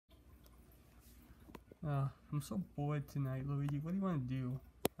I'm so bored tonight, Luigi. What do you want to do?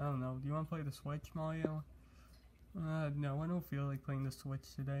 I don't know. Do you want to play the Switch, Mario? No, I don't feel like playing the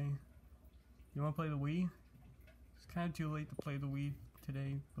Switch today. You want to play the Wii? It's kind of too late to play the Wii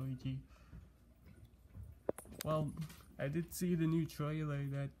today, Luigi. Well, I did see the new trailer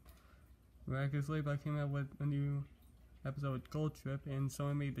that Miraculous Ladybug came out with a new episode with Guiltrip, and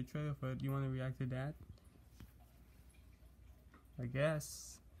someone made the trailer for it. Do you want to react to that? I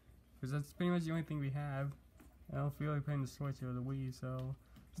guess. Because that's pretty much the only thing we have. I don't feel like playing the Switch or the Wii, so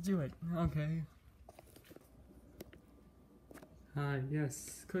let's do it. Okay. Hi,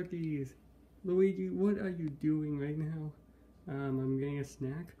 yes, cookies. Luigi, what are you doing right now? I'm getting a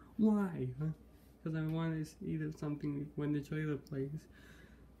snack. Why? Because I want to eat something when the trailer plays.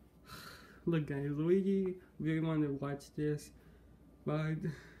 Look guys, Luigi really wanted to watch this, but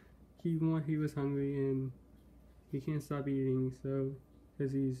he was hungry and he can't stop eating, so,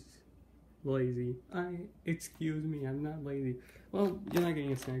 because he's lazy. Excuse me, I'm not lazy. Well, you're not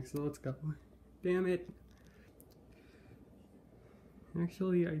getting a snack, so let's go. Damn it.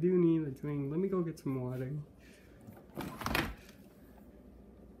 Actually, I do need a drink. Let me go get some water.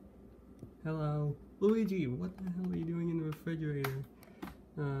 Hello. Luigi, what the hell are you doing in the refrigerator?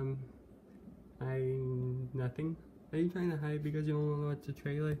 Nothing. Are you trying to hide because you don't want to watch the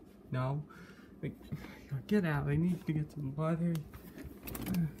trailer? No. Like, get out. I need to get some water.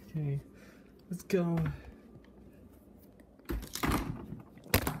 Okay. Let's go.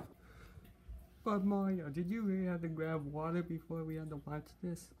 But Mario, did you really have to grab water before we had to watch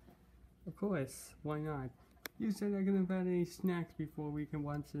this? Of course, why not? You said I couldn't have had any snacks before we can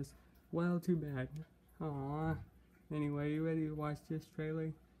watch this. Well, too bad. Aww. Anyway, you ready to watch this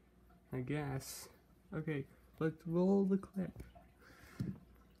trailer? I guess. Okay, let's roll the clip.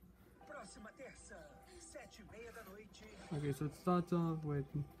 Okay, so it starts off with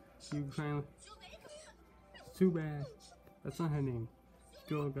you trying to... Too bad. That's not her name.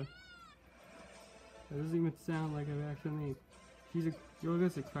 Jorga. That doesn't even sound like her actual name.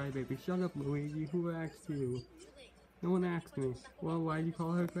 Jorga's a crybaby. Shut up, Luigi. Who asked you? No one asked me. Well, why'd you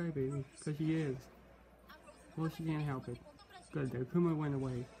call her crybaby? Because she is. Well, she can't help it. Good, the Kuma went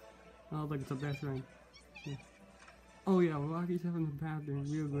away. Oh, look, it's a best friend. Yeah. Oh yeah, well, Rocky's having the bathroom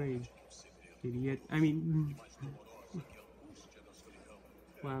real great. Idiot. I mean...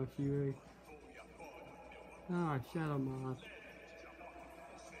 Wow, she really... Ah, Shadow Moth.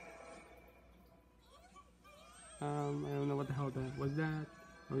 I don't know what the hell that was that.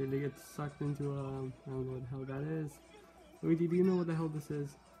 Or did they get sucked into I don't know what the hell that is. Luigi, do you know what the hell this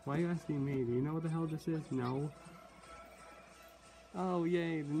is? Why are you asking me? Do you know what the hell this is? No. Oh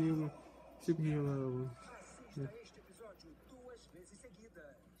yay, the new superhero. Yeah.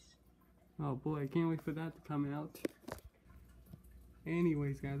 Oh boy, I can't wait for that to come out.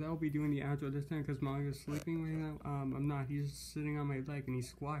 Anyways guys, I'll be doing the outro this time because Mario's sleeping right now. I'm not, he's just sitting on my leg and he's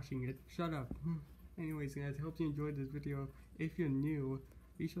squashing it. Shut up. Anyways guys, I hope you enjoyed this video. If you're new,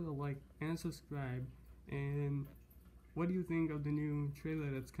 be sure to like and subscribe. And what do you think of the new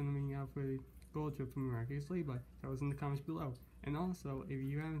trailer that's coming out for Guiltrip from Miraculous Ladybug? Tell us in the comments below. And also, if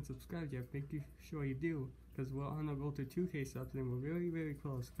you haven't subscribed yet, make sure you do, because we're on our goal to 2K subs and we're very, very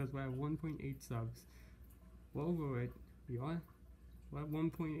close because we're at 1.8 subs. We're over it. We are? We're at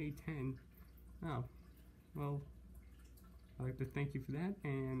 1.810. Oh. Well, I'd like to thank you for that,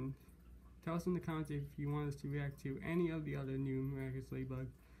 and tell us in the comments if you want us to react to any of the other new Miraculous Ladybug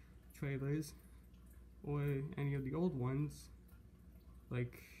trailers, or any of the old ones.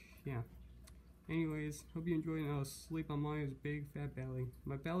 Like, yeah. Anyways, hope you enjoyed, and I'll sleep on Mario's big fat belly.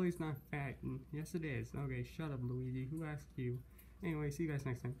 My belly's not fat, and yes it is. Okay, shut up Luigi, who asked you? Anyway, see you guys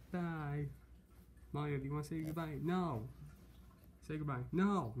next time. Bye. Mario, do you want to say goodbye? No. Say goodbye.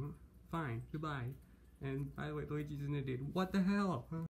 No. Fine, goodbye. And by the way, Luigi's an idiot. What the hell?